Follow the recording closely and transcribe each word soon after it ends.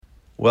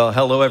Well,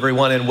 hello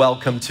everyone and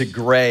welcome to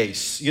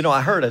Grace. You know,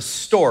 I heard a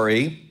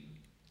story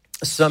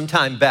some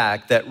time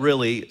back that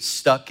really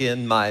stuck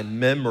in my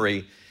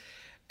memory,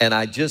 and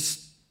I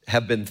just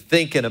have been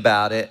thinking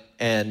about it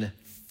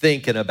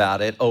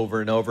over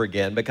and over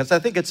again because I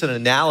think it's an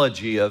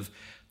analogy of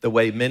the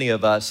way many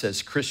of us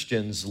as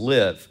Christians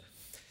live.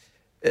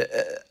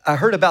 I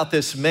heard about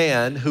this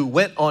man who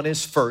went on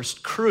his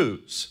first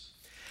cruise,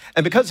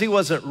 and because he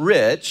wasn't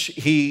rich,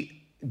 he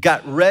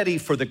got ready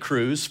for the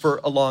cruise for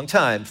a long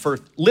time. For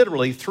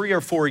literally 3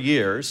 or 4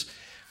 years,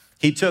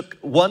 he took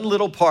one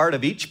little part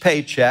of each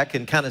paycheck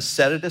and kind of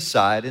set it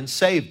aside and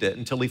saved it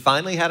until he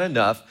finally had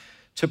enough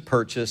to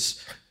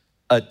purchase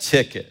a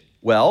ticket.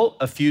 Well,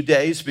 a few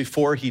days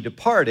before he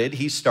departed,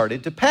 he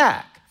started to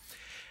pack.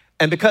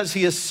 And because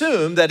he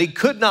assumed that he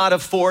could not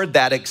afford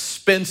that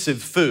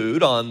expensive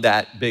food on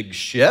that big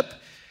ship,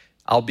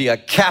 I'll be a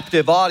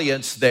captive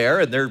audience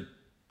there, and they're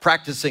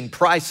practicing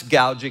price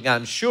gouging,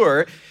 I'm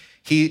sure.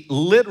 He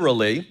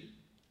literally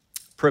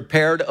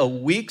prepared a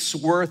week's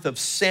worth of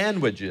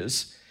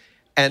sandwiches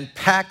and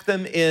packed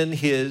them in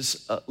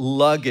his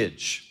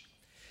luggage.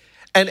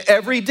 And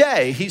every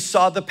day he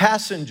saw the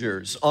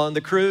passengers on the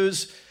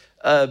cruise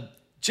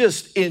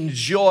just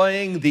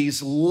enjoying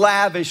these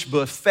lavish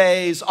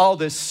buffets, all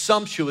this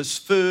sumptuous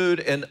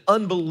food and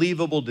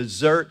unbelievable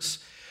desserts.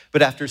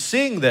 But after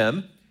seeing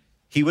them,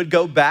 he would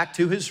go back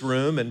to his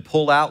room and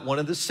pull out one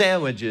of the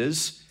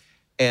sandwiches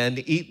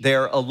and eat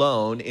there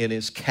alone in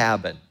his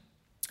cabin.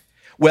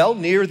 Well,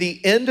 near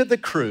the end of the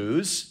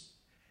cruise,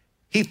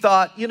 he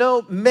thought,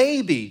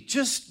 maybe,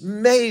 just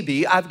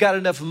maybe, I've got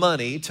enough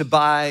money to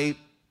buy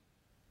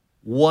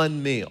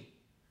one meal,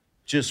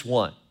 just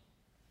one.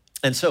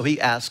 And so he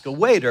asked a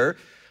waiter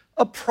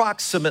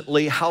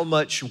approximately how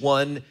much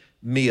one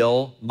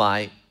meal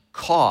might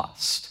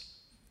cost.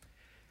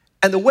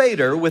 And the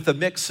waiter, with a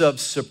mix of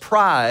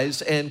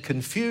surprise and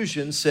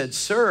confusion, said,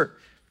 "Sir,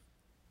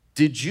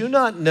 did you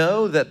not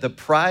know that the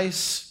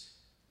price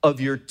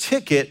of your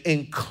ticket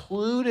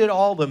included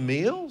all the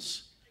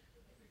meals?"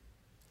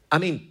 I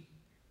mean,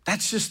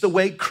 that's just the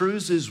way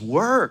cruises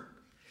work.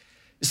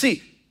 You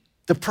see,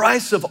 the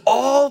price of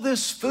all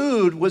this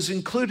food was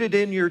included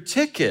in your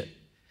ticket.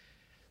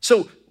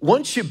 So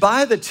once you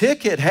buy the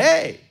ticket,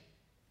 hey,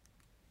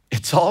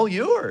 it's all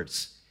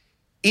yours.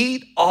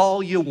 Eat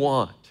all you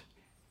want.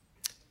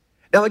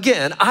 Now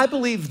again, I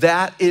believe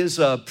that is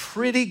a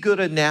pretty good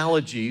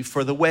analogy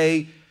for the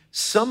way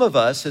some of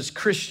us as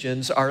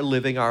Christians are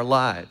living our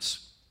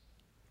lives.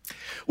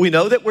 We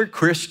know that we're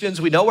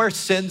Christians. We know our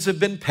sins have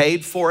been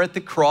paid for at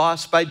the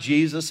cross by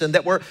Jesus and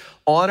that we're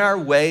on our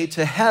way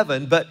to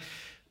heaven. But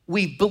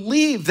we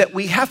believe that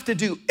we have to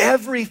do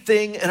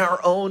everything in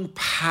our own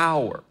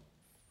power.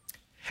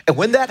 And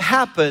when that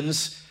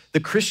happens,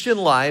 the Christian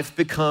life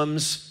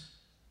becomes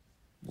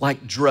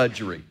like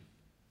drudgery.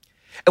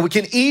 And we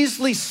can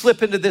easily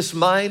slip into this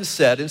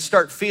mindset and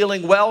start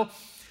feeling, well,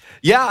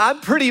 yeah, I'm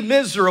pretty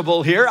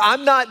miserable here.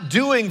 I'm not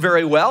doing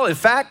very well. In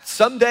fact,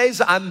 some days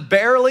I'm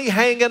barely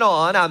hanging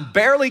on. I'm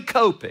barely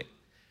coping.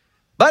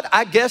 But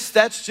I guess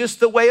that's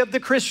just the way of the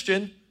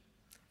Christian.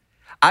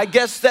 I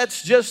guess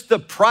that's just the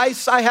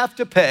price I have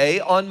to pay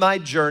on my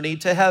journey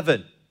to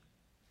heaven.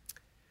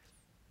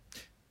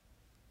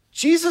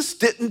 Jesus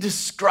didn't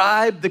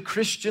describe the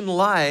Christian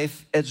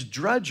life as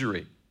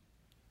drudgery.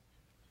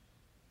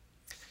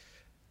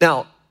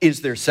 Now, is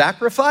there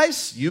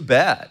sacrifice? You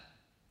bet.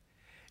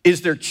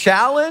 Is there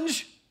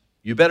challenge?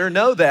 You better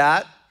know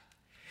that.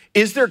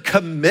 Is there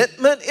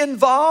commitment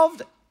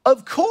involved?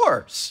 Of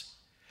course.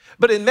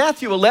 But in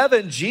Matthew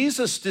 11,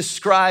 Jesus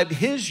described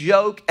his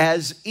yoke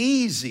as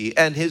easy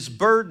and his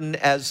burden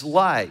as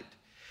light.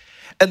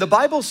 And the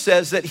Bible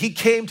says that he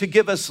came to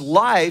give us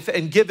life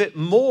and give it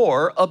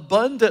more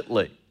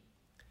abundantly.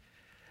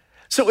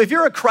 So if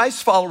you're a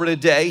Christ follower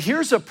today,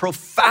 here's a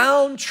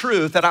profound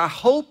truth that I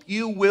hope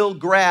you will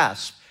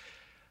grasp.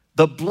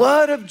 The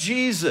blood of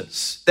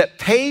Jesus that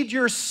paid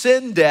your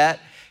sin debt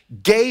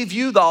gave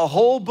you the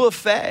whole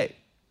buffet.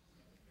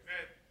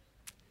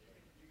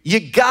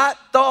 You got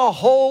the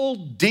whole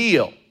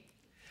deal.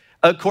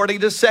 According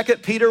to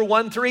 2 Peter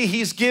 1:3,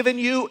 he's given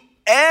you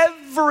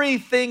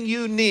everything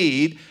you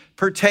need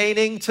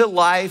pertaining to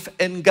life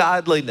and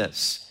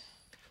godliness.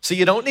 So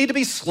you don't need to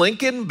be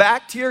slinking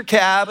back to your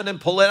cabin and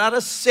pulling out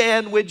a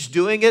sandwich,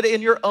 doing it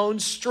in your own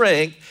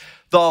strength.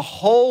 The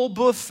whole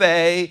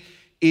buffet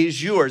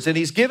is yours. And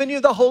he's given you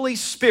the Holy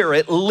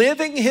Spirit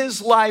living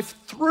his life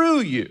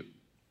through you.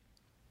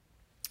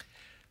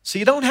 So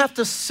you don't have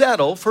to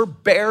settle for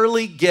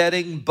barely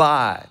getting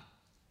by.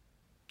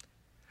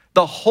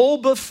 The whole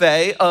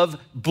buffet of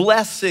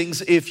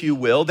blessings, if you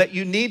will, that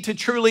you need to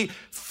truly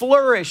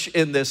flourish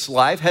in this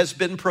life has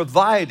been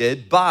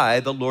provided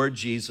by the Lord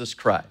Jesus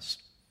Christ.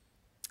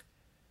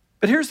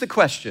 But here's the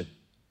question.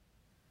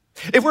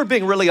 If we're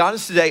being really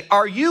honest today,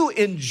 are you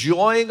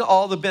enjoying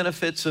all the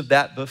benefits of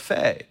that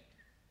buffet?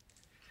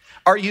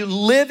 Are you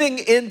living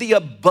in the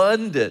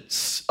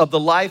abundance of the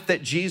life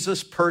that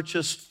Jesus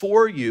purchased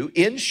for you?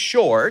 In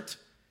short,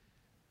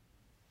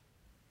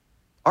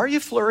 are you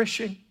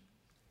flourishing?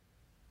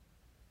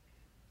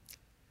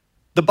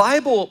 The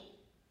Bible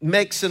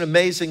makes an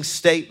amazing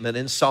statement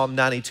in Psalm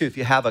 92. If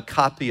you have a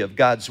copy of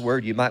God's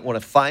word, you might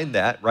want to find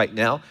that right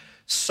now.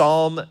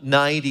 Psalm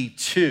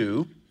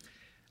 92.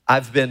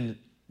 I've been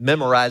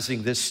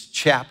memorizing this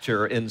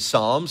chapter in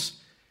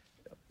Psalms.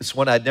 It's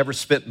one I'd never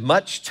spent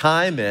much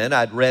time in.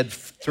 I'd read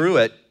through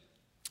it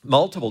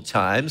multiple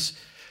times,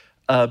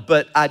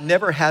 but I'd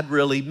never had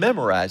really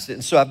memorized it.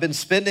 And so I've been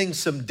spending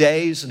some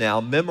days now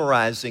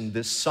memorizing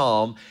this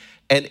psalm,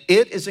 and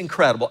it is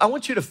incredible. I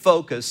want you to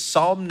focus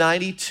Psalm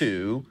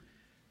 92,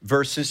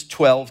 verses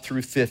 12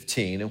 through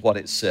 15, and what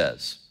it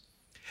says.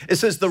 It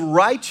says, the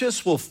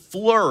righteous will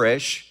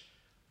flourish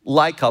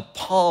like a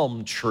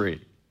palm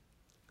tree.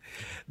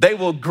 They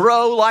will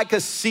grow like a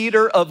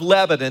cedar of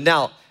Lebanon.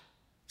 Now,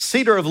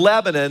 cedar of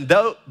Lebanon,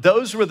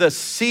 those were the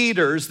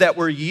cedars that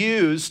were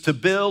used to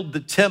build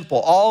the temple,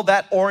 all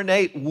that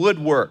ornate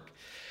woodwork.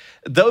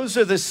 Those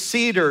are the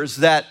cedars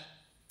that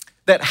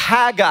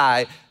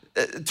Haggai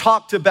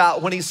talked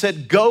about when he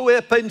said, go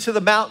up into the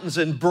mountains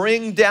and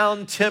bring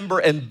down timber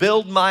and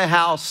build my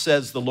house,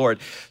 says the Lord.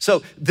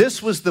 So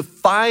this was the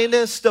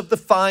finest of the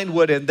fine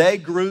wood, and they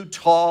grew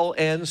tall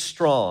and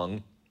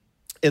strong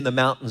in the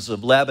mountains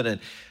of Lebanon.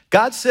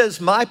 God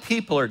says, my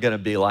people are going to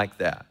be like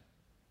that.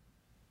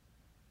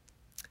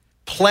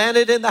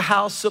 Planted in the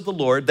house of the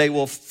Lord, they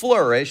will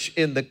flourish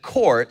in the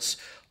courts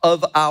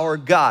of our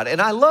God. And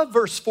I love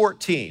verse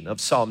 14 of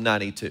Psalm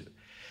 92.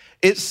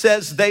 It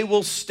says they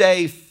will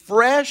stay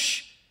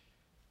fresh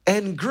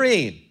and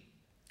green.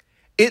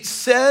 It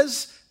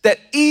says that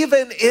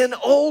even in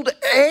old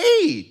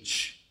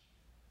age,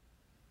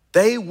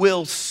 they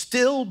will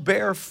still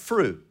bear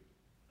fruit.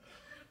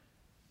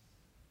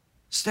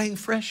 Staying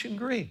fresh and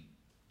green.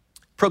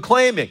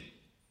 Proclaiming,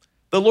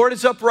 the Lord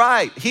is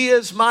upright. He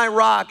is my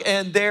rock,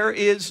 and there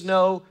is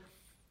no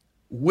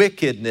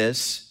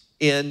wickedness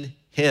in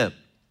him.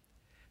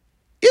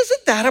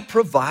 Isn't that a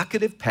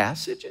provocative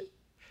passage?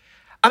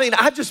 I mean,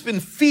 I've just been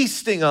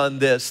feasting on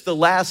this the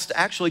last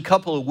actually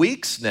couple of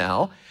weeks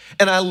now.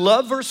 And I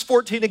love verse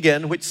 14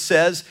 again, which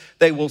says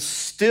they will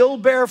still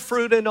bear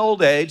fruit in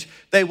old age.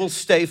 They will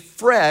stay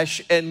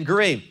fresh and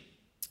green.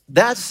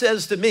 That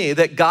says to me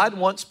that God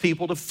wants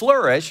people to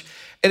flourish,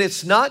 and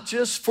it's not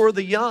just for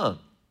the young.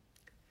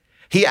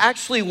 He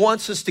actually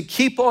wants us to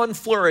keep on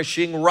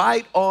flourishing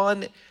right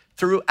on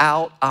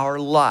throughout our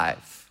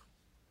life.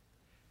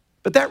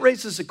 But that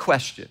raises a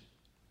question.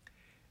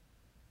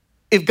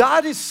 If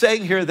God is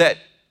saying here that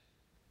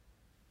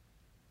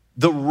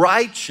the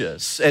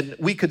righteous, and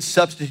we could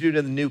substitute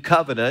in the new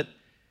covenant,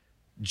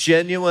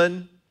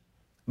 genuine,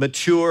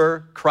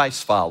 mature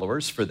Christ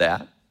followers for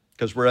that,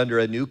 because we're under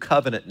a new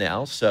covenant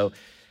now. So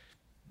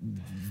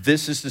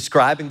this is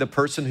describing the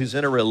person who's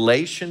in a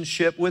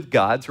relationship with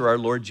God through our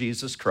Lord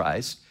Jesus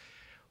Christ.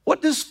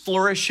 What does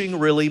flourishing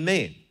really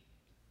mean?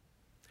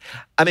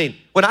 I mean,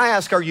 when I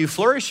ask, are you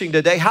flourishing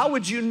today? How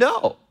would you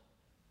know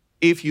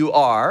if you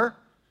are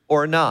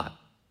or not?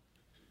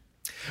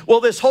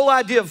 Well, this whole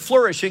idea of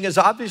flourishing has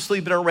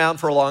obviously been around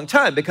for a long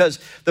time, because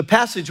the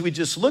passage we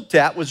just looked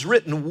at was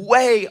written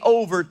way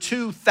over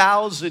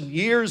 2,000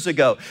 years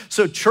ago.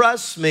 So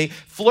trust me,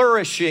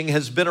 flourishing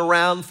has been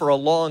around for a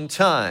long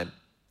time.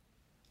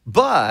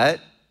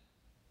 But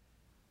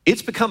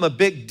it's become a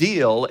big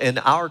deal in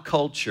our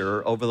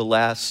culture over the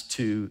last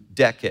 2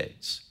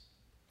 decades.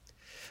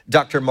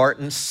 Dr.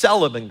 Martin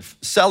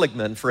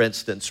Seligman, for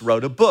instance,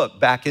 wrote a book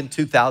back in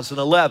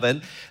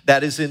 2011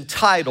 that is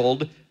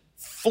entitled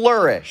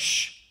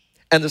Flourish.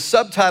 And the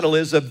subtitle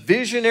is A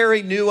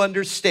Visionary New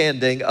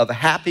Understanding of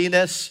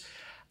Happiness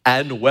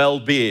and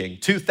Well-Being,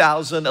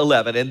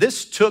 2011. And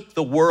this took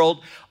the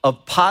world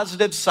of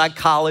positive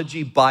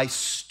psychology by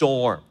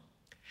storm.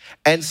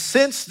 And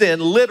since then,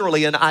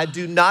 literally, and I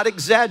do not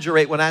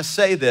exaggerate when I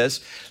say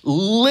this,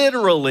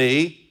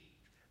 literally,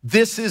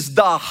 this is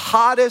the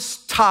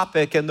hottest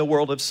topic in the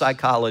world of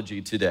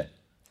psychology today.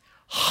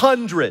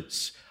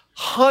 Hundreds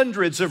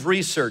of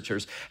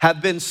researchers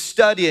have been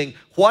studying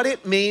what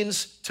it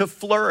means to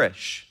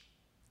flourish.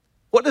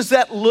 What does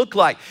that look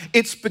like?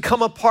 It's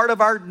become a part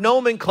of our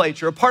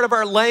nomenclature, a part of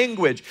our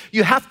language.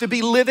 You have to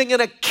be living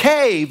in a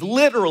cave,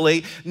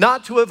 literally,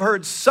 not to have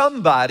heard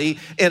somebody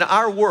in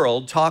our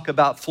world talk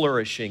about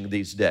flourishing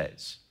these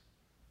days.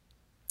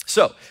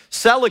 So,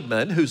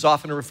 Seligman, who's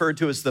often referred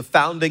to as the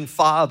founding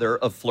father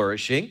of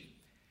flourishing,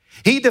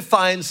 he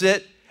defines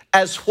it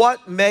as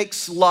what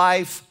makes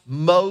life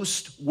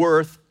most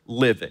worth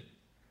living.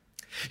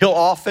 He'll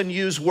often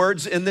use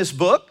words in this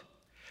book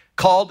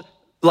called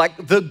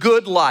like the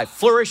good life.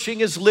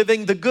 Flourishing is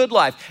living the good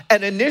life.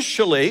 And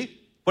initially,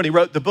 when he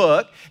wrote the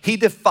book, he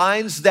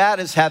defines that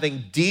as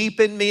having deep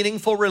and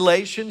meaningful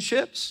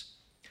relationships.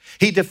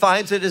 He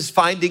defines it as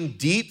finding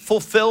deep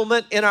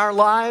fulfillment in our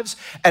lives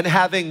and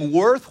having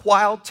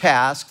worthwhile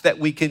tasks that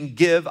we can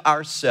give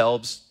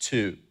ourselves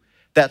to.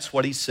 That's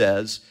what he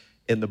says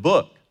in the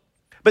book.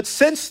 But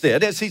since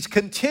then, as he's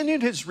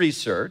continued his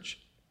research,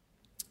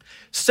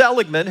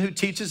 Seligman, who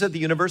teaches at the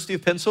University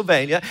of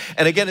Pennsylvania,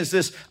 and again is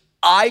this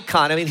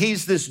icon. I mean,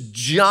 he's this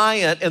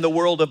giant in the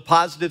world of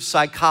positive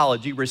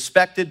psychology,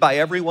 respected by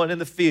everyone in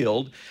the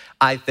field,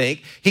 I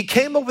think. He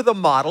came up with a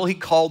model he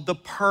called the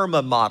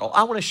PERMA model.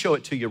 I want to show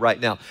it to you right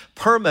now.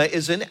 PERMA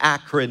is an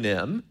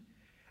acronym,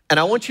 and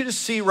I want you to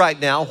see right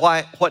now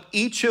what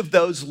each of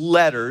those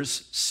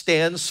letters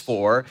stands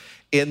for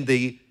in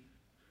the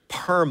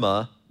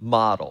PERMA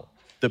model.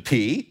 The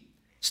P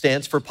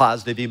stands for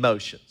positive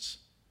emotions.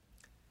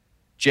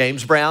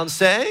 James Brown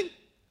sang,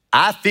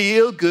 I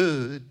feel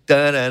good.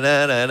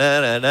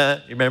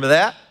 Da-na-na-na-na-na. You remember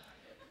that?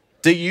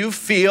 Do you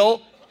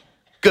feel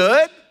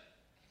good?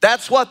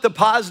 That's what the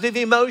positive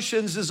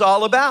emotions is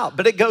all about.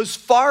 But it goes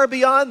far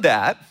beyond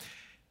that.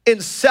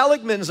 In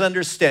Seligman's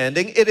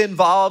understanding, it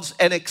involves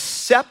an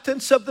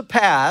acceptance of the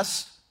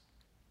past,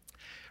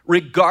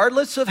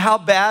 regardless of how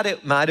bad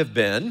it might have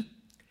been.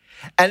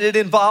 And it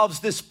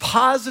involves this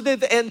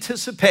positive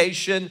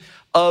anticipation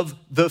of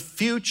the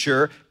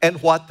future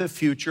and what the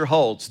future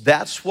holds.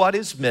 That's what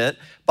is meant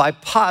by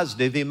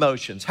positive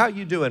emotions. How are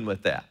you doing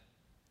with that?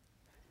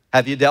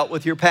 Have you dealt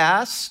with your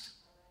past?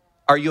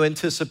 Are you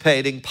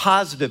anticipating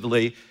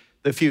positively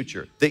the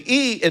future? The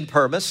E in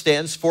PERMA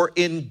stands for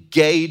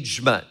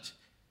engagement.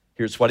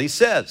 Here's what he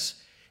says.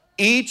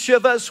 Each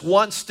of us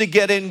wants to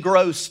get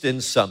engrossed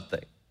in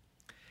something.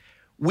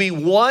 We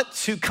want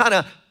to kind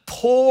of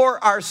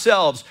pour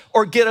ourselves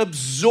or get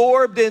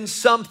absorbed in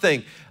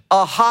something,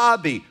 a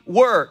hobby,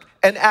 work,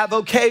 an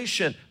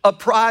avocation, a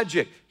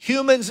project.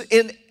 Humans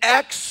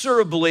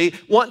inexorably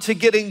want to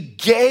get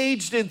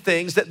engaged in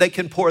things that they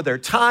can pour their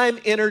time,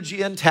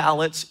 energy, and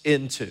talents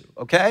into,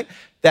 okay?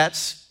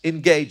 That's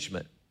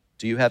engagement.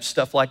 Do you have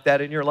stuff like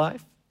that in your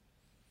life?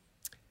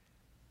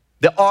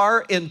 The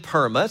R in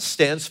PERMA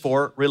stands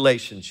for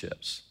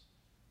relationships.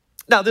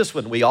 Now, this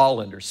one we all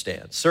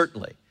understand,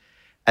 certainly.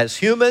 As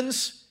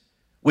humans,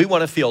 we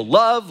want to feel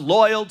love,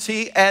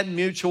 loyalty, and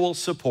mutual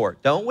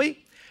support, don't we?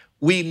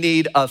 We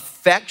need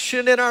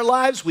affection in our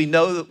lives. We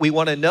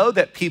want to know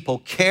that people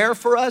care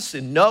for us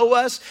and know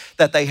us,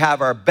 that they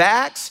have our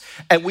backs,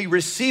 and we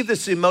receive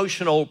this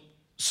emotional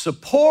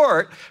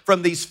support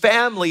from these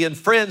family and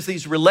friends,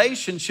 these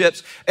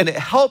relationships, and it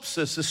helps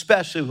us,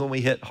 especially when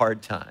we hit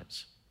hard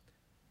times.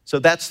 So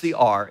that's the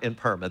R in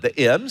PERMA. The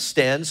M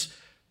stands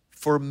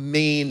for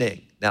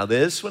meaning. Now,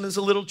 this one is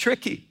a little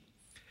tricky,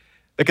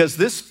 because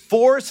this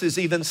forces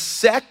even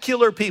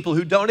secular people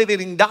who don't even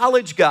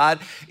acknowledge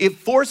God, it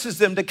forces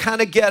them to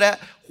kind of get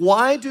at,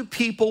 why do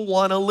people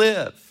want to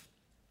live?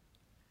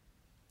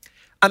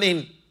 I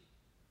mean,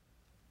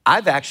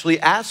 I've actually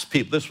asked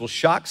people, this will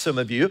shock some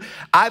of you,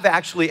 I've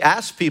actually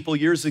asked people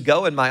years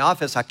ago in my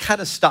office, I kind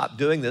of stopped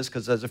doing this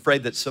because I was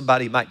afraid that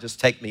somebody might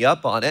just take me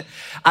up on it.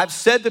 I've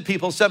said to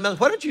people sometimes,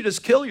 why don't you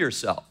just kill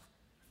yourself?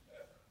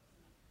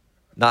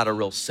 Not a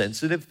real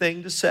sensitive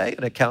thing to say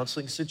in a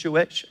counseling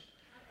situation.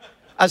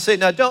 I say,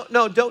 now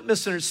don't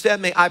misunderstand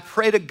me. I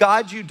pray to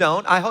God you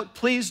don't. I hope,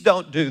 please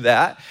don't do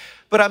that.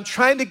 But I'm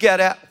trying to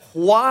get at,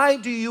 why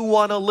do you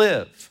want to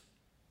live?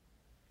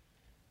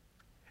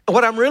 And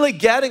what I'm really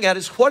getting at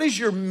is, what is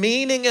your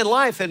meaning in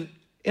life? And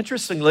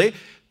interestingly,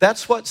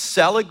 that's what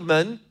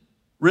Seligman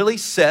really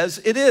says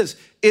it is.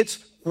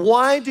 It's,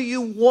 why do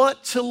you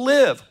want to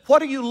live?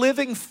 What are you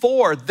living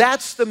for?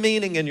 That's the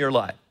meaning in your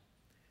life.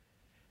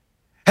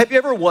 Have you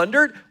ever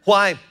wondered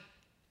why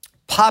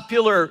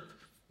popular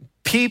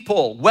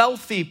people,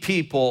 wealthy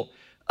people,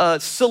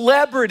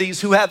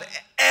 celebrities who have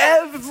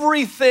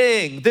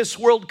everything this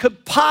world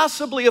could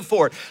possibly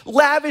afford,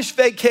 lavish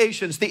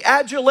vacations, the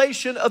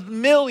adulation of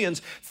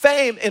millions,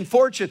 fame and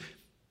fortune,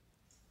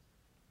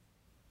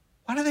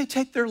 why do they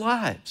take their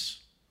lives?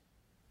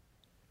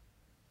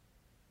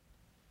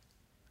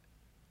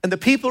 And the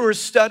people who are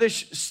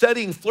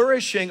studying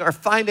flourishing are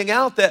finding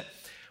out that,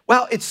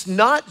 well, it's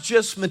not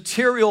just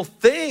material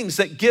things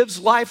that gives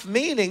life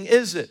meaning,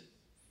 is it?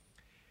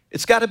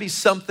 It's got to be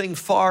something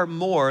far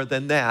more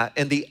than that.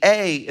 And the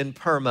A in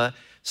PERMA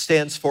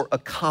stands for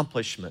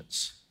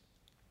accomplishments.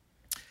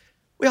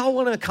 We all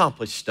want to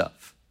accomplish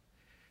stuff.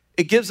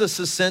 It gives us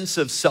a sense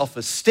of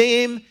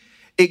self-esteem.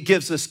 It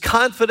gives us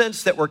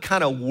confidence that we're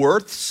kind of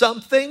worth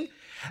something.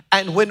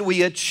 And when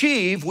we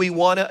achieve, we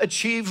want to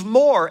achieve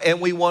more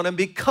and we want to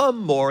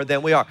become more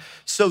than we are.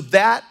 So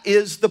that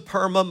is the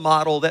PERMA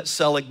model that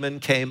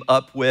Seligman came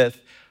up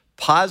with.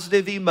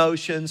 Positive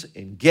emotions,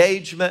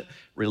 engagement,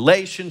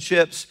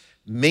 relationships,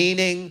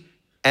 meaning,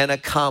 and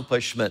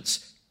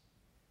accomplishments.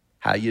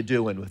 How you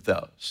doing with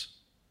those?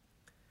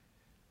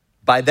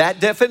 By that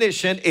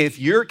definition, if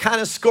you're kind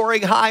of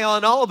scoring high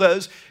on all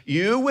those,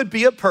 you would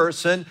be a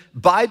person,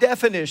 by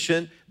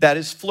definition, that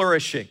is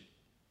flourishing.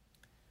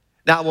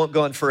 Now, I won't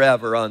go on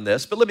forever on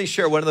this, but let me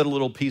share one other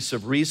little piece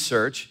of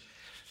research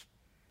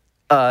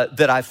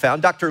that I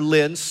found. Dr.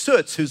 Lynn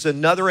Sutz, who's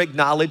another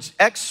acknowledged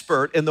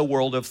expert in the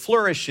world of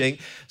flourishing,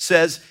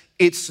 says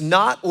it's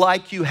not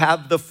like you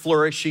have the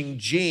flourishing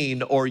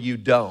gene or you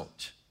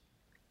don't.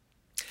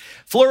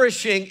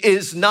 Flourishing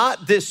is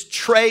not this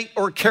trait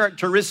or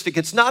characteristic.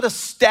 It's not a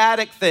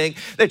static thing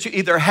that you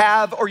either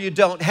have or you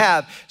don't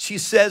have. She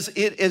says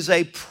it is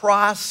a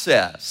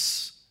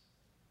process.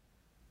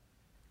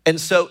 And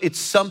so it's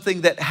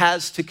something that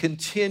has to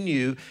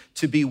continue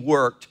to be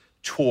worked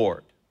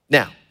toward.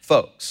 Now,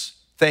 folks,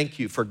 thank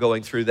you for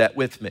going through that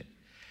with me.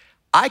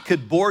 I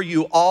could bore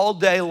you all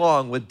day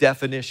long with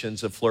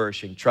definitions of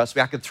flourishing. Trust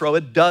me, I could throw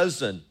a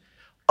dozen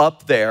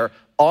up there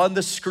on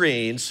the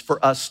screens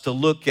for us to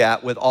look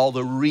at with all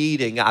the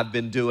reading I've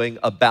been doing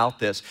about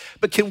this.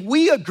 But can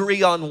we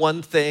agree on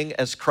one thing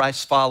as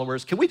Christ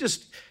followers? Can we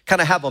just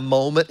kind of have a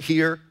moment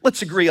here?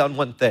 Let's agree on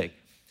one thing.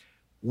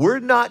 We're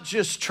not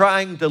just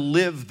trying to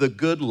live the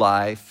good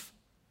life.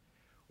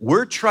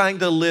 We're trying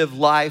to live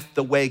life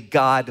the way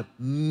God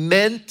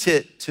meant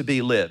it to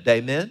be lived.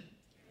 Amen?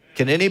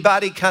 Can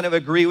anybody kind of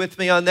agree with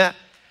me on that?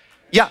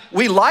 Yeah,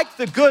 we like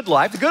the good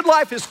life. The good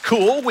life is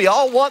cool. We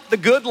all want the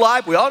good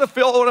life. We want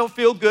to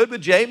feel good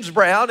with James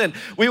Brown, and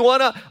we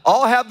want to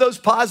all have those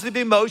positive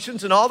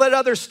emotions and all that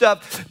other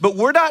stuff. But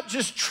we're not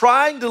just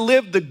trying to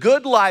live the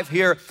good life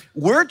here.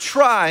 We're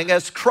trying,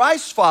 as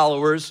Christ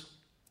followers,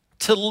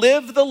 to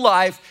live the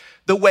life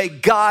the way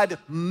God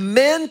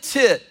meant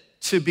it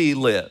to be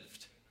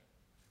lived.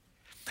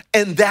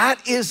 And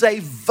that is a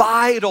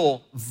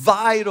vital,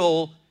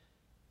 vital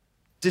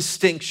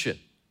distinction.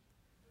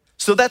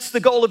 So that's the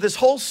goal of this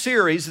whole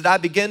series that I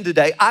begin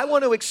today. I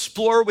want to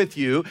explore with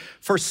you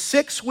for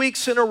 6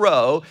 weeks in a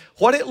row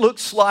what it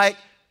looks like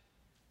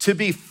to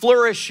be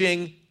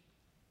flourishing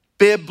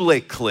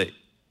biblically.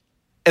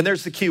 And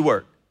there's the key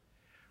word.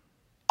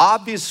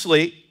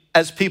 Obviously,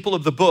 as people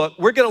of the book,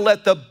 we're going to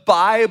let the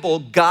Bible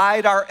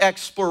guide our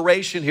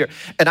exploration here.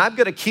 And I'm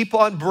going to keep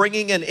on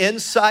bringing in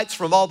insights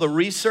from all the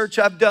research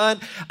I've done.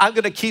 I'm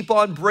going to keep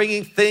on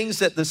bringing things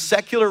that the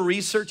secular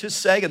research is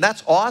saying, and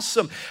that's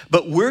awesome.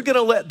 But we're going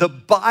to let the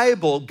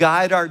Bible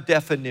guide our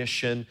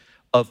definition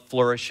of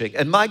flourishing.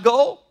 And my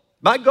goal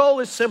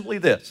is simply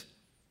this,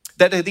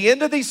 that at the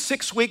end of these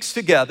 6 weeks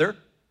together,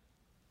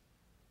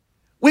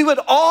 we would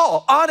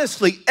all,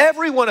 honestly,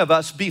 every one of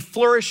us be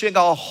flourishing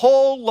a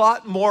whole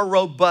lot more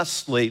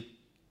robustly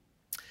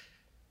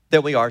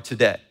than we are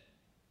today.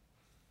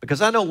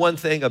 Because I know one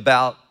thing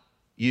about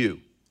you.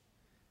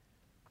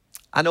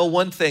 I know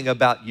one thing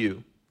about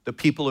you, the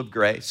people of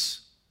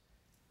grace.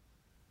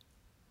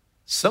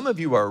 Some of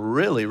you are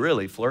really,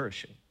 really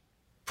flourishing.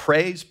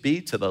 Praise be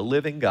to the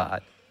living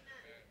God.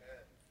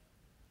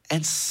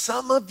 And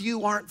some of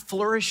you aren't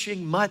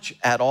flourishing much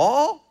at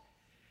all.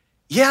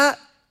 Yeah,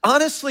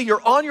 honestly,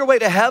 you're on your way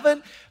to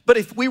heaven, but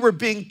if we were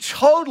being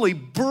totally,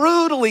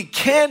 brutally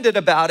candid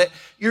about it,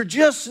 you're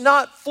just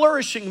not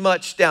flourishing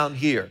much down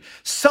here.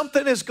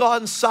 Something has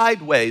gone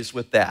sideways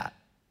with that.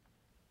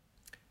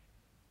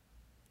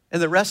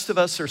 And the rest of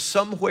us are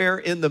somewhere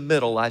in the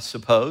middle, I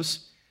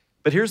suppose.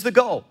 But here's the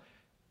goal,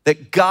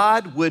 that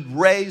God would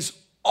raise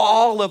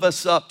all of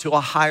us up to a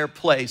higher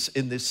place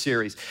in this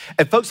series.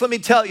 And folks, let me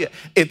tell you,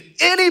 if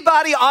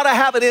anybody ought to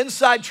have an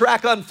inside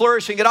track on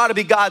flourishing, it ought to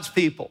be God's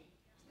people.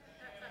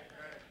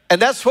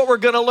 And that's what we're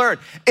going to learn.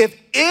 If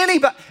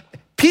anybody,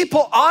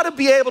 people ought to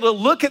be able to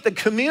look at the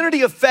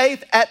community of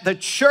faith at the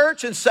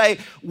church and say,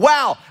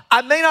 wow,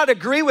 I may not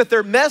agree with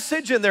their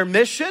message and their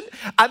mission.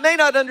 I may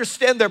not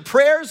understand their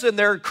prayers and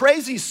their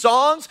crazy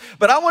songs,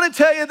 but I want to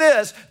tell you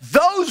this,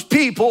 those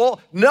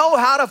people know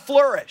how to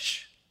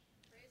flourish.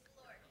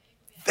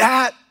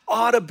 That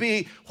ought to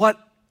be what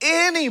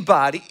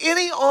anybody,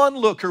 any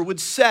onlooker would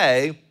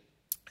say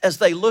as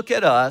they look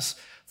at us,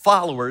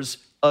 followers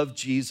of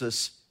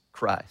Jesus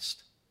Christ.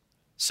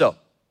 So,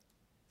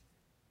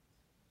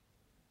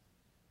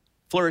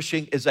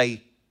 flourishing is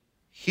a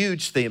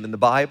huge theme in the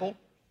Bible.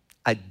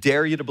 I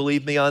dare you to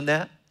believe me on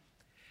that.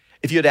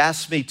 If you had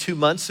asked me 2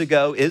 months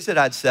ago, is it?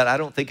 I'd said, I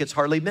don't think it's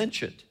hardly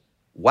mentioned.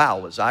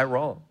 Wow, was I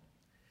wrong?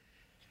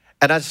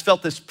 And I just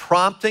felt this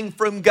prompting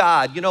from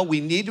God. You know,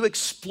 we need to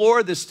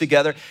explore this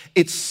together.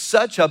 It's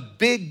such a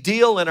big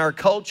deal in our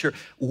culture.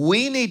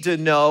 We need to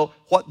know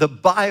what the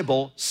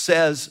Bible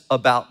says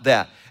about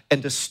that.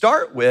 And to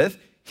start with,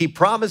 He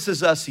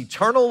promises us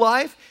eternal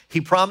life.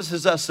 He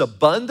promises us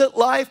abundant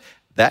life.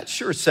 That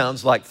sure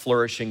sounds like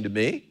flourishing to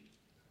me.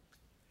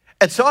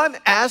 And so I'm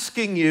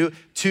asking you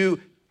to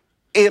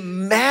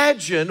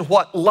imagine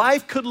what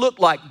life could look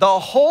like, the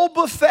whole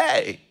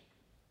buffet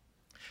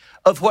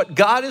of what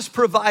God has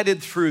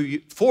provided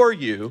for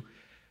you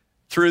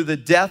through the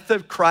death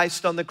of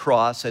Christ on the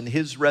cross and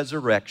His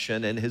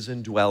resurrection and His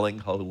indwelling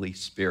Holy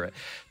Spirit.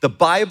 The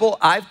Bible,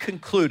 I've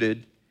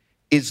concluded,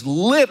 is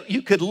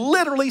you could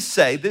literally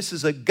say this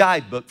is a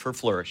guidebook for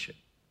flourishing.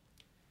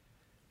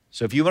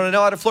 So if you want to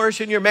know how to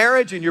flourish in your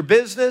marriage, in your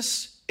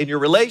business, in your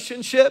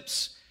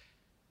relationships,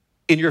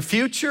 in your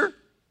future,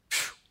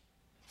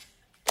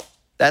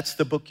 that's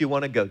the book you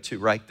want to go to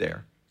right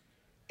there.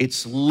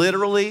 It's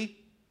literally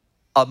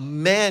a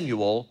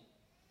manual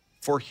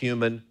for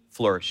human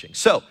flourishing.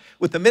 So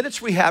with the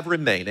minutes we have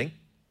remaining,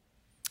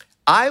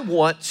 I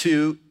want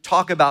to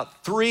talk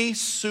about three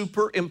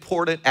super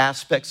important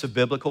aspects of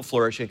biblical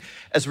flourishing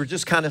as we're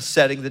just kind of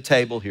setting the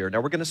table here.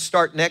 Now, we're going to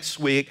start next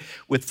week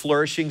with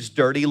flourishing's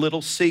dirty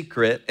little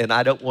secret, and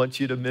I don't want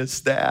you to miss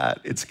that.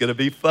 It's going to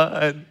be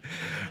fun.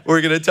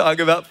 We're going to talk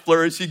about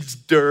flourishing's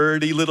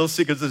dirty little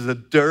secrets. There's a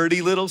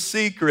dirty little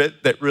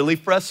secret that really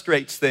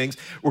frustrates things.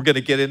 We're going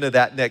to get into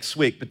that next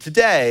week. But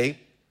today,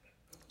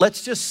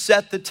 let's just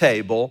set the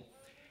table,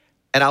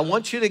 and I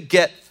want you to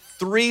get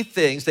three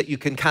things that you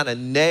can kind of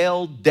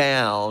nail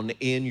down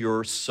in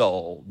your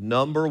soul.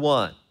 Number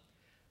one,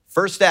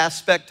 first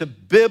aspect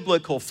of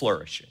biblical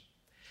flourishing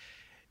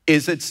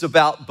is it's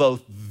about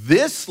both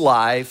this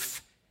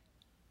life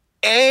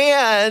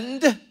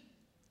and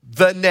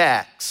the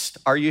next.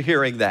 Are you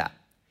hearing that?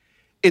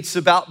 It's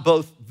about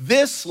both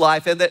this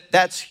life and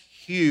that's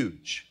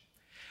huge.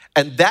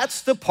 And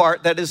that's the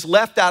part that is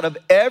left out of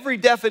every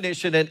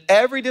definition and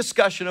every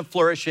discussion of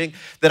flourishing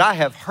that I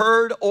have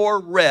heard or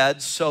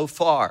read so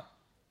far.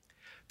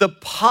 The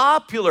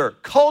popular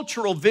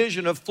cultural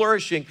vision of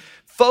flourishing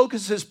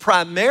focuses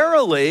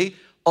primarily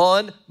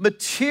on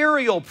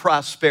material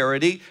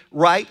prosperity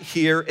right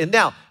here and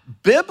now.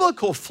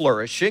 Biblical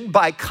flourishing,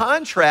 by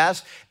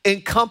contrast,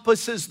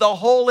 encompasses the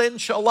whole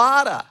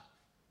enchilada.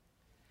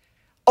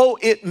 Oh,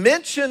 it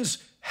mentions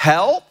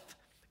health.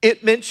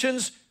 It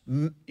mentions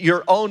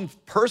your own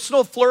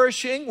personal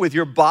flourishing with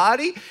your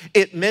body.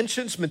 It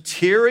mentions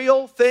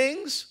material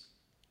things.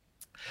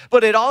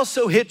 But it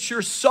also hits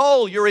your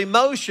soul, your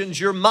emotions,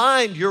 your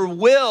mind, your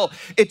will.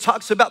 It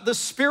talks about the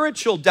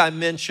spiritual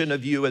dimension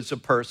of you as a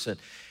person.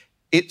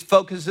 It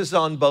focuses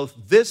on both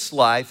this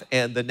life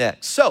and the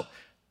next. So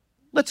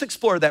let's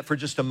explore that for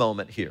just a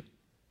moment here.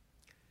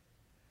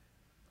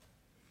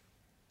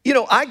 You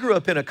know, I grew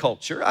up in a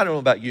culture, I don't know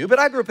about you, but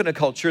I grew up in a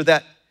culture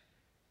that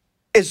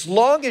as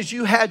long as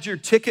you had your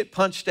ticket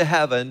punched to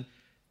heaven,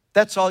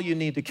 that's all you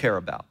need to care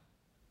about.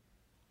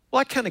 Well,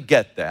 I kind of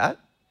get that.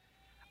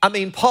 I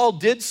mean, Paul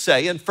did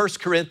say in 1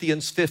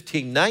 Corinthians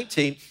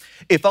 15:19,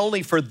 if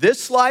only for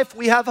this life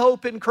we have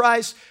hope in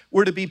Christ,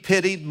 we're to be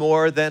pitied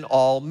more than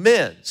all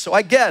men. So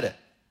I get it.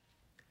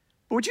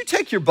 But would you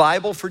take your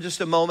Bible for just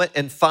a moment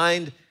and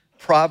find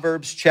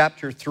Proverbs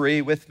chapter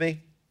 3 with me?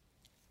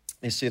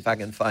 Let me see if I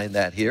can find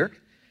that here.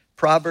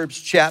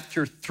 Proverbs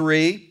chapter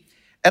 3.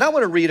 And I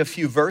want to read a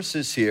few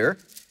verses here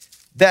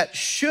that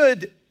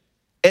should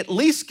at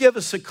least give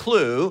us a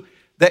clue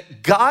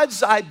that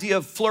God's idea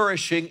of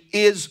flourishing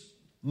is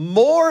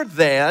more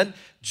than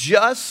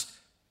just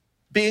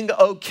being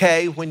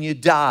okay when you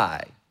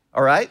die,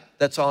 all right?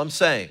 That's all I'm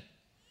saying.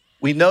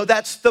 We know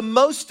that's the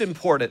most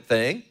important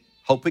thing.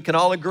 Hope we can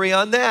all agree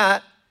on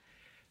that.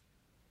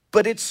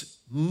 But it's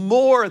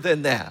more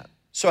than that.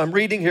 So I'm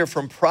reading here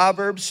from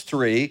Proverbs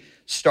 3,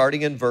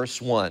 starting in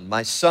verse 1.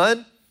 My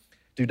son,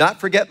 do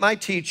not forget my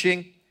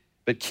teaching,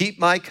 but keep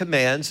my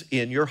commands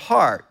in your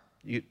heart.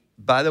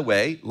 By the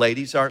way,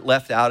 ladies aren't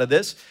left out of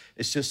this.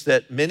 It's just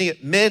that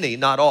many,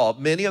 not all,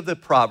 many of the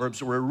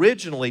Proverbs were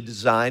originally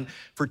designed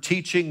for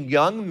teaching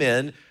young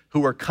men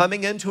who are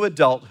coming into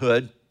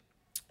adulthood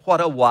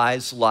what a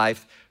wise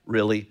life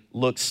really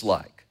looks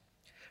like.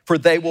 For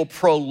they will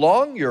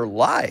prolong your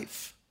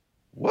life,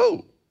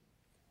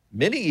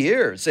 many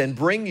years, and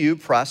bring you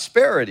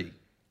prosperity.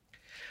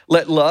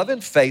 Let love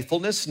and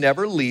faithfulness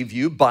never leave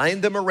you.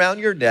 Bind them around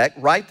your neck.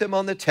 Write them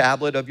on the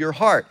tablet of your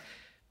heart.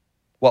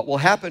 What will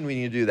happen when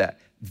you do that?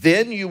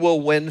 Then you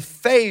will win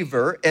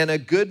favor and a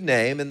good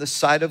name in the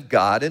sight of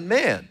God and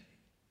man.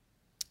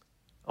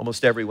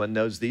 Almost everyone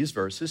knows these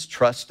verses.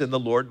 Trust in the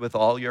Lord with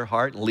all your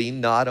heart. Lean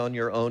not on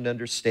your own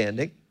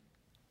understanding.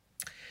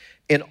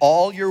 In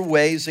all your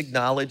ways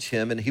acknowledge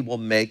him, and he will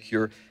make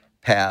your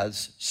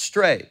paths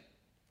straight.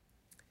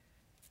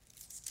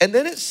 And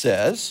then it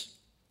says,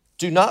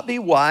 do not be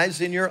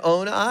wise in your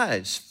own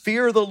eyes.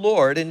 Fear the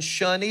Lord and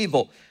shun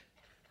evil.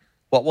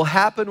 What will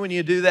happen when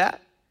you do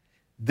that?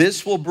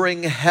 This will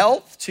bring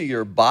health to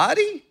your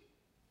body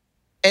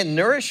and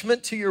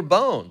nourishment to your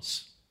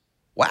bones.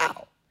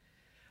 Wow.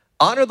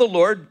 Honor the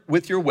Lord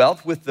with your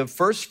wealth, with the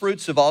first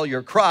fruits of all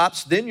your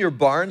crops. Then your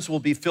barns will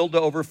be filled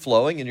to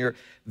overflowing, and your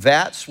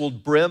vats will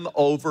brim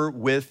over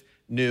with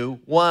new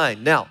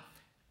wine. Now,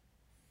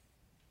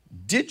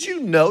 did you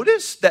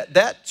notice that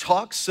that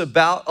talks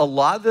about a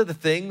lot of the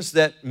things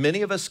that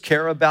many of us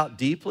care about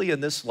deeply in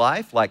this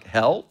life, like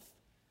health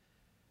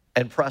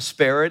and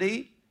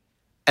prosperity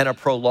and a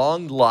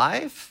prolonged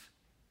life,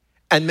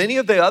 and many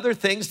of the other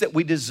things that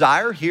we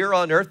desire here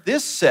on earth?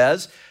 This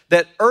says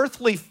that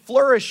earthly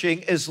flourishing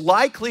is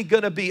likely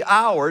going to be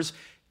ours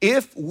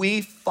if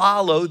we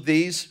follow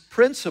these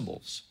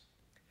principles.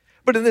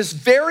 But in this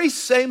very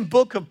same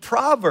book of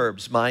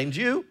Proverbs, mind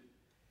you,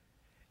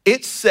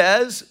 it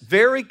says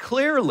very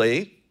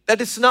clearly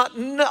that it's not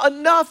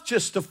enough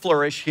just to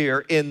flourish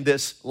here in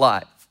this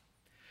life.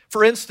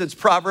 For instance,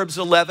 Proverbs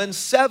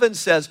 11:7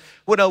 says,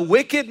 when a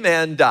wicked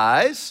man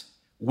dies,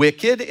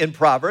 wicked in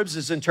Proverbs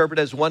is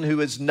interpreted as one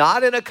who is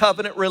not in a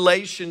covenant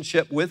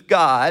relationship with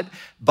God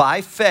by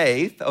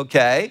faith,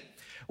 okay?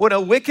 When a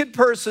wicked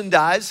person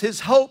dies, his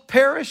hope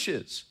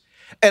perishes,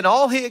 and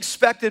all he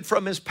expected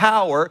from his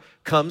power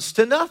comes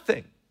to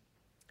nothing.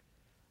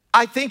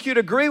 I think you'd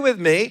agree with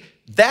me,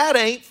 that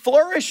ain't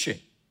flourishing.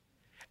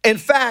 In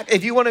fact,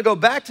 if you want to go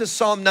back to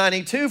Psalm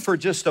 92 for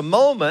just a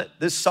moment,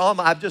 this psalm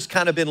I've just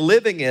kind of been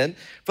living in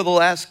for the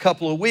last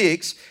couple of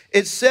weeks,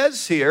 it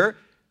says here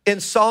in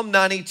Psalm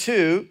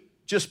 92,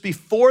 just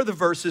before the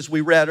verses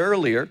we read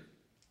earlier,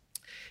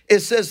 it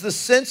says, the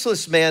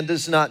senseless man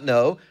does not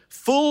know,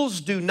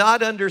 fools do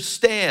not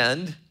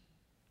understand,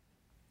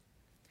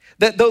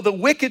 that though the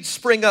wicked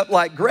spring up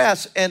like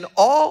grass and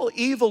all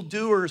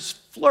evildoers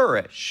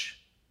flourish,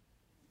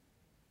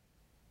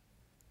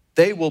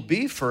 they will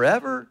be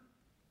forever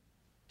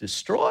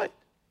destroyed.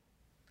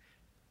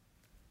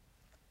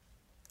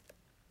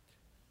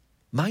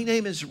 My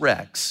name is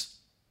Rex.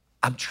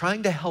 I'm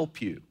trying to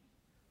help you,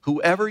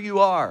 whoever you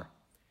are.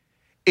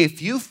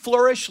 If you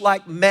flourish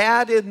like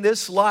mad in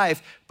this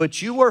life,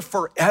 but you are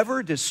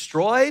forever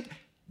destroyed,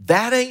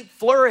 that ain't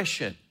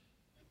flourishing.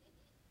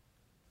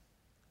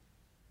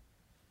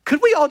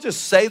 Could we all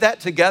just say that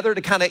together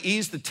to kind of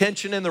ease the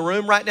tension in the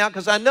room right now?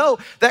 Because I know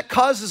that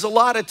causes a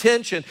lot of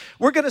tension.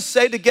 We're going to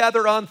say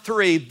together on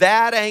 3,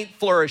 that ain't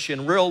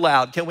flourishing, real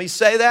loud. Can we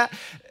say that?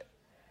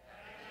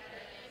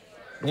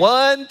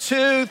 1,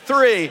 2,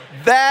 3.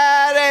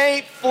 That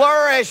ain't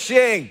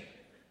flourishing.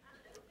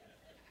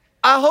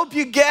 I hope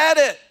you get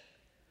it.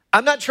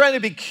 I'm not trying to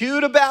be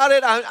cute about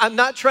it. I'm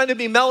not trying to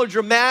be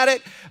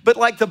melodramatic. But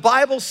like the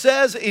Bible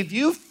says, if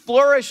you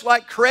flourish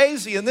like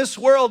crazy in this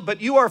world, but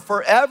you are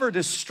forever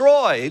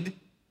destroyed,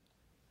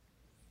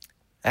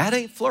 that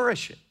ain't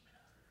flourishing.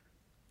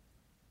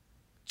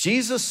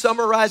 Jesus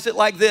summarized it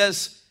like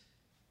this,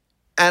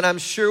 and I'm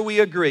sure we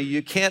agree.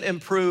 You can't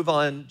improve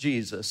on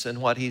Jesus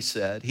and what he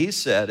said. He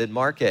said in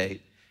Mark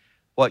 8,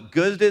 what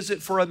good is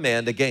it for a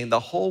man to gain the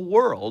whole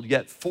world,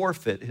 yet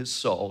forfeit his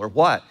soul? Or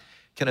what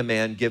can a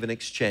man give in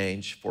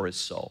exchange for his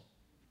soul?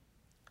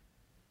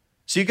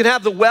 So you can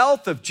have the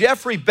wealth of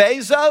Jeffrey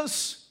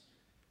Bezos.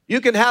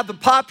 You can have the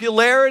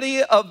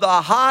popularity of the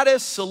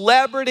hottest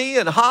celebrity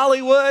in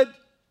Hollywood.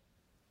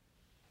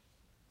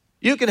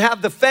 You can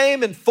have the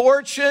fame and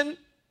fortune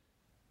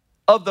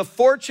of the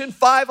Fortune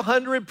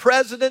 500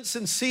 presidents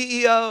and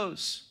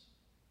CEOs.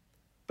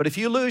 But if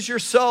you lose your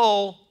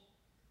soul,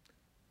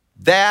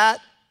 that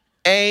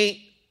ain't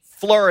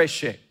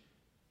flourishing.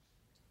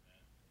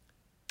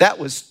 That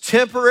was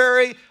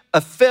temporary,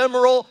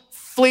 ephemeral,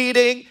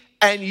 fleeting,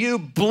 and you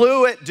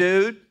blew it,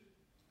 dude.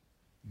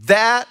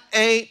 That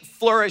ain't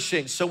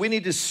flourishing. So we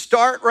need to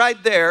start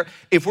right there.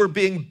 If we're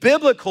being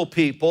biblical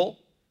people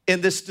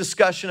in this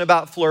discussion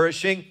about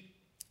flourishing,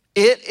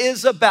 it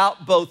is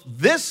about both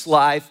this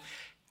life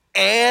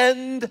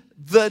and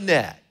the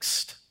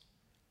next.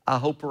 I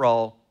hope we're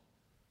all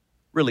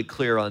really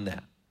clear on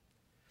that.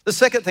 The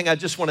second thing I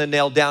just want to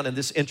nail down in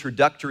this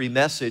introductory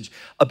message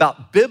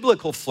about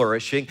biblical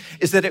flourishing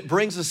is that it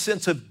brings a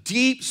sense of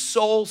deep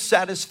soul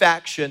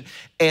satisfaction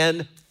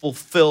and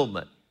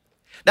fulfillment.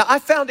 Now, I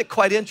found it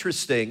quite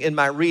interesting in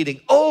my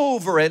reading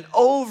over and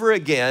over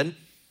again.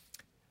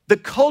 The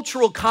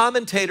cultural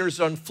commentators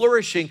on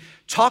flourishing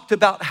talked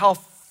about how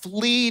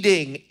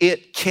fleeting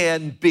it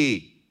can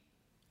be.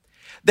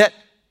 That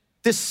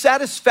this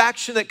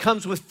satisfaction that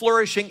comes with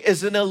flourishing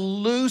is an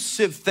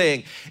elusive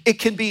thing. It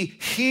can be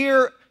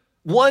here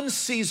one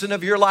season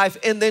of your life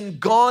and then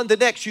gone the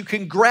next. You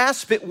can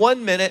grasp it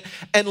one minute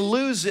and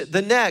lose it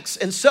the next.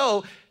 And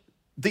so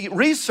the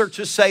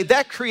researchers say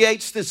that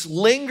creates this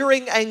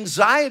lingering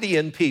anxiety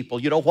in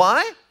people. You know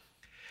why?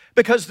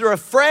 Because they're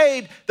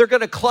afraid they're going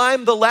to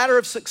climb the ladder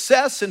of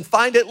success and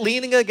find it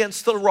leaning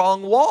against the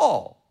wrong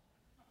wall.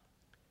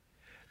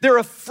 They're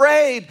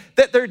afraid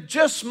that they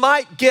just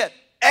might get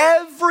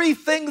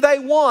everything they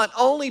want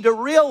only to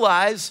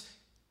realize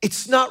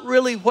it's not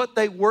really what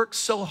they worked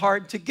so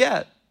hard to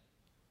get.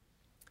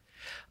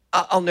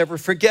 I'll never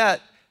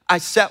forget, I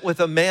sat with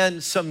a man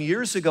some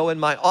years ago in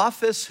my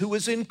office who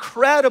was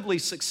incredibly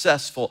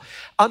successful.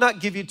 I'll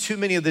not give you too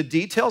many of the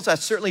details. I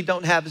certainly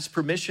don't have his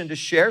permission to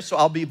share, so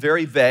I'll be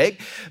very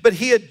vague. But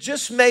he had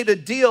just made a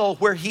deal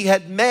where he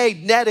had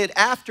netted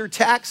after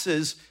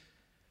taxes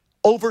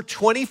over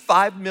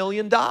 $25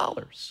 million.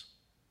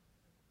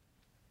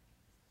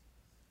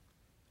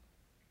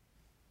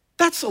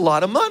 That's a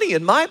lot of money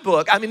in my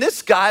book. I mean,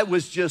 this guy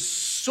was just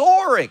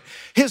soaring.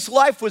 His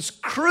life was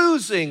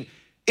cruising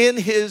in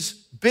his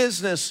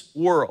business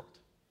world.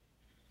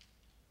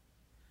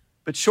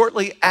 But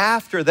shortly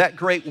after that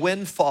great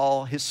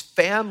windfall, his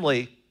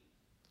family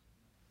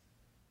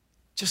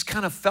just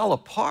kind of fell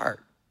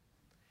apart.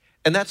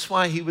 And that's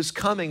why he was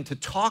coming to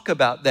talk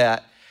about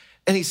that.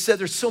 And he said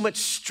there's so much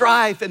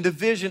strife and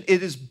division.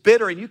 It is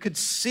bitter. And you could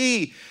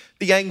see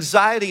the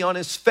anxiety on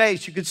his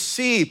face. You could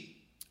see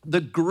the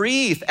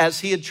grief as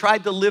he had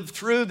tried to live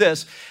through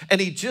this,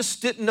 and he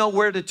just didn't know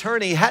where to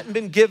turn. He hadn't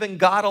been giving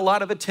God a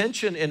lot of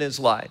attention in his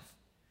life.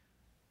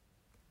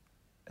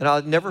 And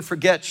I'll never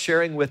forget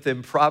sharing with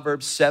him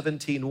Proverbs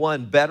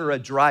 17:1, better a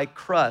dry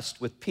crust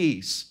with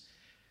peace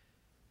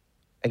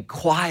and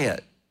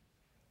quiet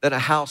than a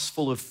house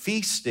full of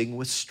feasting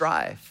with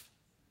strife.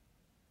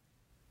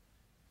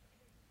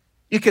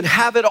 You can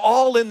have it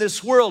all in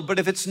this world, but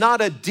if it's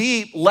not a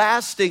deep,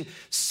 lasting,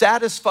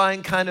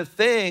 satisfying kind of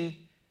thing,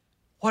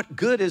 what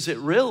good is it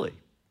really?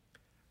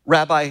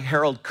 Rabbi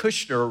Harold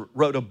Kushner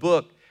wrote a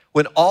book,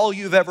 When All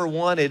You've Ever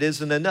Wanted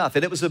Isn't Enough,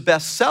 and it was a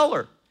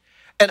bestseller.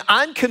 And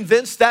I'm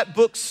convinced that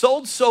book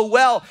sold so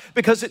well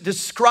because it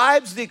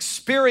describes the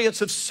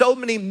experience of so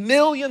many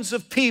millions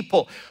of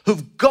people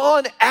who've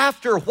gone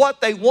after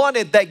what they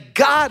wanted, they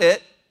got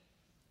it.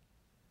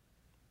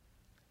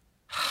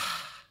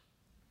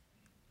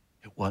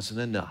 It wasn't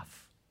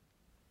enough.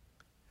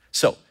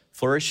 So,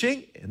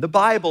 flourishing in the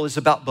Bible is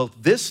about both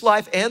this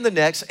life and the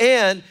next,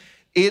 and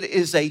it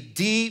is a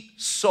deep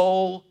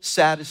soul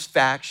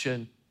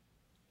satisfaction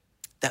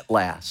that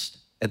lasts.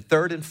 And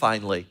third and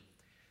finally,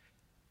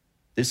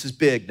 this is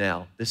big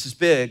now. This is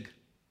big.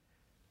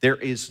 There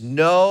is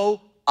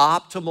no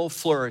optimal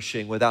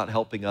flourishing without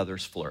helping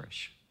others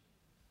flourish.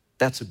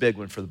 That's a big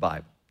one for the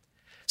Bible.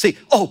 See,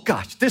 oh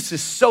gosh, this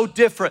is so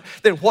different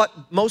than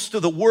what most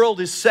of the world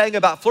is saying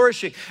about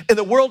flourishing. In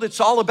the world, it's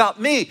all about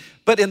me.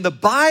 But in the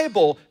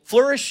Bible,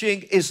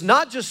 flourishing is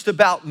not just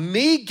about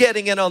me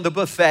getting in on the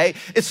buffet.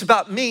 It's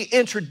about me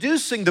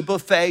introducing the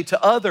buffet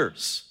to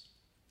others.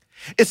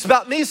 It's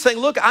about me saying,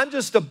 look, I'm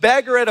just a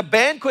beggar at a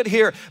banquet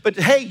here, but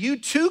hey, you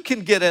too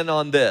can get in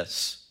on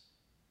this.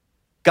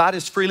 God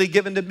is freely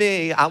given to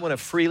me. I want to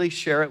freely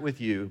share it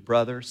with you,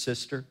 brother,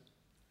 sister.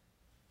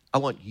 I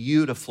want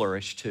you to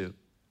flourish too.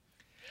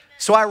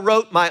 So I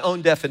wrote my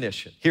own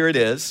definition. Here it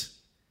is.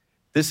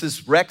 This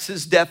is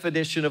Rex's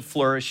definition of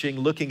flourishing,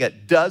 looking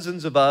at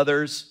dozens of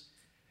others.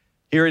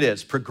 Here it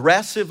is.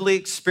 Progressively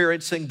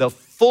experiencing the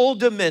full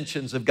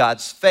dimensions of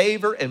God's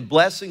favor and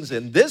blessings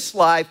in this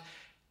life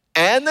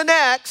and the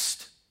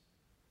next,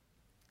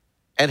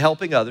 and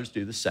helping others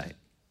do the same.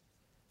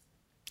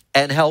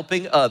 And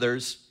helping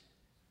others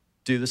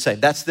do the same.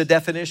 That's the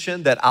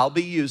definition that I'll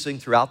be using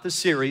throughout the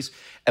series,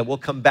 and we'll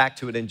come back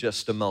to it in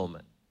just a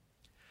moment.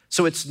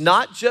 So it's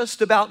not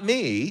just about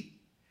me,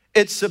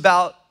 it's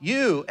about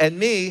you and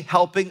me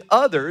helping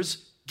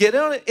others get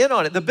in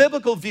on it. The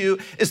biblical view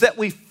is that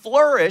we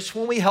flourish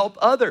when we help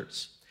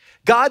others.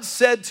 God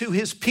said to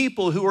his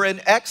people who were in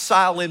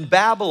exile in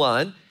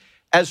Babylon,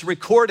 as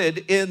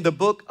recorded in the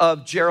book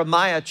of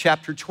Jeremiah,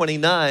 chapter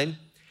 29,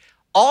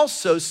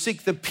 also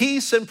seek the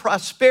peace and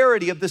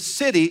prosperity of the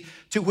city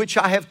to which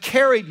I have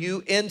carried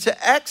you into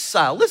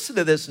exile. Listen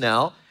to this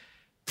now.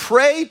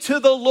 Pray to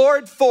the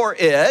Lord for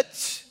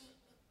it,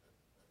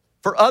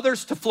 for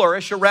others to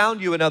flourish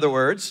around you, in other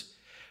words,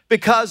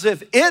 because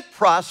if it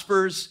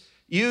prospers,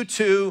 you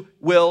too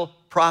will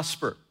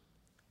prosper.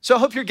 So I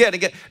hope you're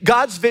getting it.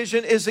 God's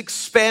vision is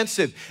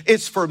expansive.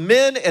 It's for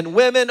men and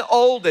women,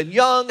 old and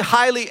young,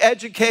 highly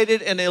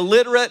educated and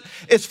illiterate.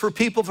 It's for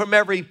people from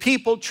every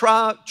people,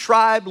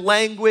 tribe,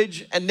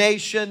 language, and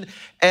nation,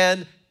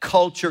 and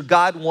culture.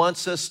 God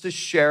wants us to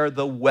share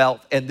the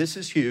wealth. And this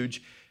is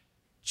huge.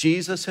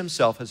 Jesus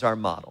himself is our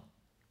model.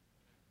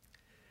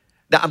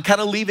 Now, I'm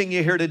kind of leaving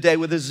you here today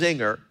with a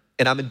zinger,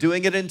 and I'm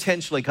doing it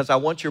intentionally because I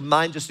want your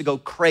mind just to go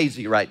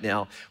crazy right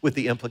now with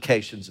the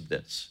implications of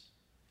this.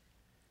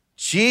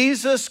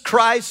 Jesus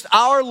Christ,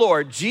 our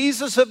Lord,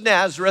 Jesus of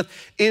Nazareth,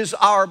 is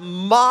our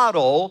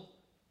model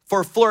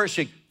for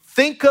flourishing.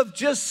 Think of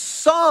just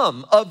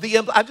some of the,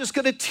 I'm just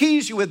going to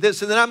tease you with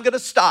this and then I'm going to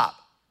stop.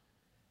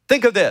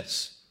 Think of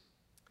this.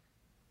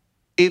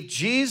 If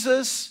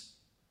Jesus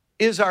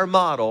is our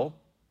model,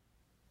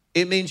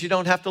 it means you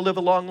don't have to live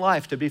a long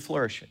life to be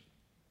flourishing.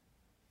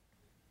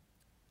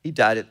 He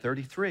died at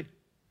 33.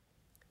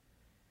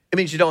 It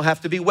means you don't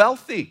have to be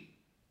wealthy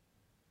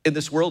in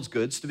this world's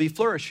goods to be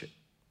flourishing.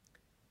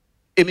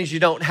 It means you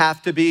don't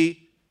have to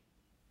be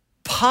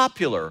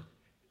popular.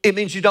 It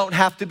means you don't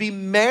have to be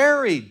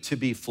married to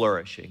be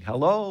flourishing.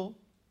 Hello?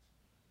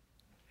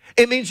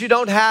 It means you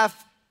don't have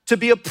to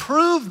be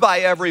approved by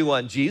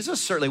everyone.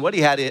 Jesus certainly,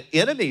 he had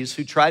enemies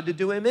who tried to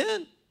do him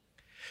in.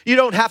 You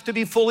don't have to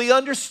be fully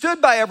understood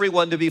by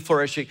everyone to be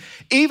flourishing.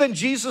 Even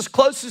Jesus'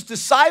 closest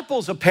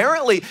disciples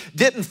apparently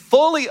didn't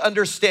fully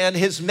understand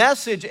his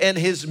message and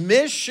his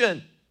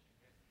mission.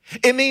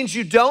 It means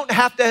you don't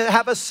have to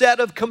have a set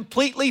of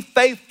completely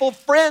faithful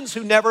friends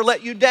who never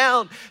let you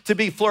down to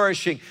be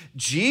flourishing.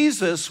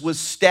 Jesus was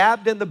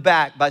stabbed in the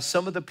back by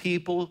some of the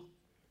people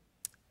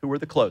who were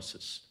the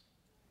closest.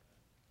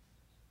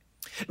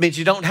 It means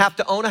you don't have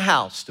to own a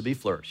house to be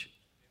flourishing.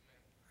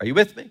 Are you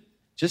with me?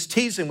 Just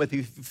teasing with you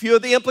a few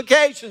of the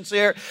implications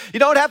here. You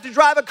don't have to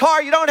drive a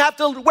car. You don't have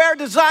to wear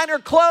designer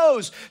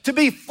clothes to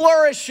be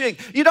flourishing.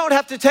 You don't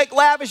have to take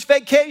lavish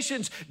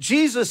vacations.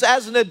 Jesus,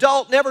 as an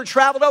adult, never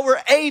traveled over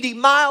 80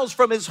 miles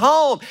from his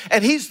home,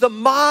 and he's the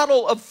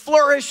model of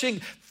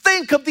flourishing.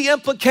 Think of the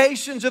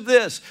implications of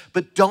this,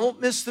 but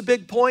don't miss the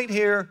big point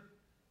here.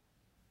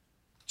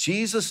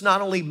 Jesus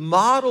not only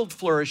modeled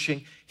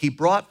flourishing, he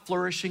brought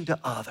flourishing to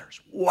others.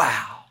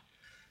 Wow.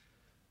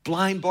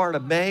 Blind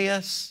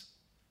Bartimaeus,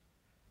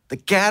 the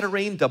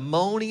Gadarene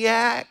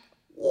demoniac.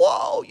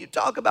 Whoa, you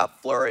talk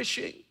about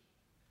flourishing.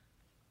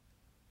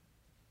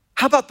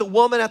 How about the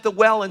woman at the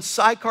well in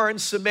Sychar in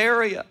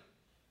Samaria?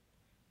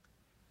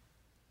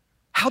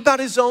 How about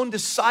his own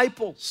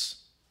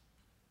disciples?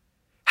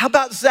 How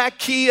about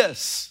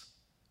Zacchaeus?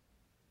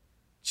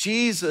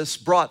 Jesus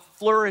brought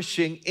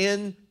flourishing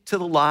into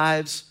the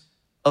lives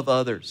of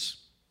others.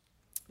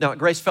 Now, at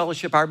Grace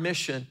Fellowship, our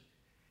mission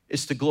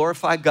is to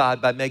glorify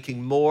God by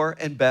making more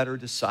and better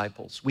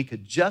disciples. We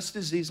could just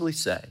as easily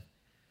say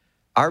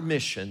our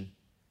mission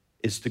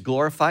is to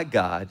glorify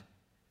God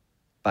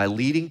by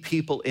leading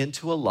people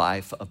into a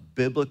life of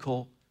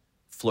biblical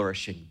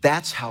flourishing.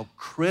 That's how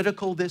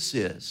critical this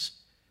is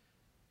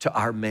to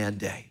our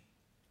mandate.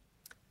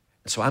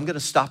 And so I'm going to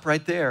stop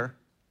right there,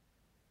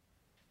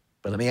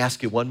 but let me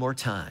ask you one more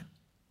time.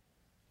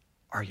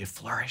 Are you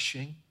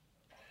flourishing?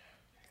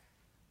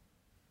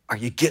 Are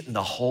you getting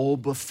the whole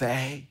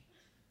buffet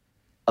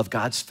of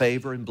God's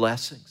favor and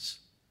blessings?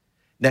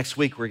 Next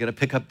week, we're going to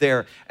pick up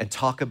there and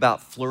talk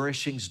about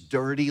flourishing's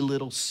dirty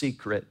little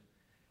secret.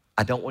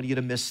 I don't want you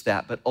to miss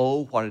that, but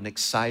oh, what an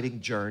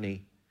exciting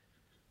journey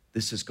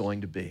this is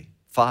going to be.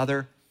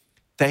 Father,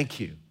 thank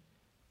you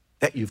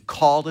that you've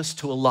called us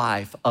to a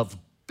life of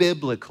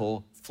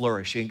biblical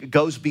flourishing. It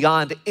goes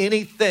beyond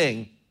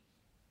anything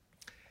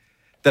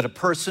that a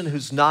person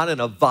who's not in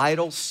a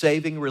vital,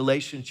 saving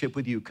relationship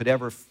with you could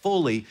ever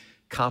fully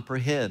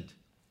comprehend.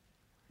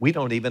 We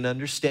don't even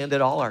understand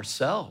it all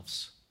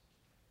ourselves.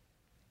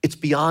 It's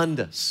beyond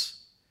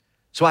us.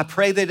 So I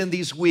pray that in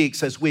these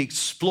weeks, as we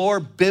explore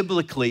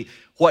biblically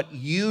what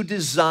you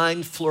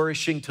designed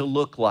flourishing to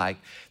look like,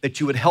 that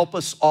you would help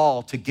us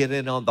all to get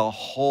in on the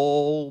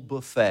whole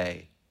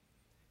buffet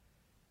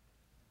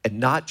and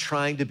not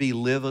trying to be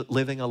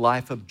living a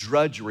life of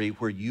drudgery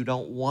where you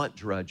don't want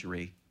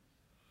drudgery.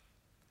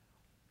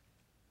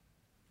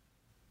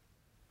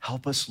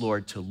 Help us,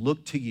 Lord, to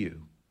look to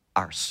you,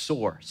 our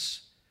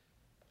source,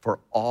 for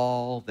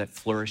all that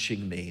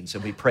flourishing means.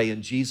 And we pray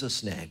in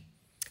Jesus' name,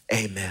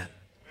 amen.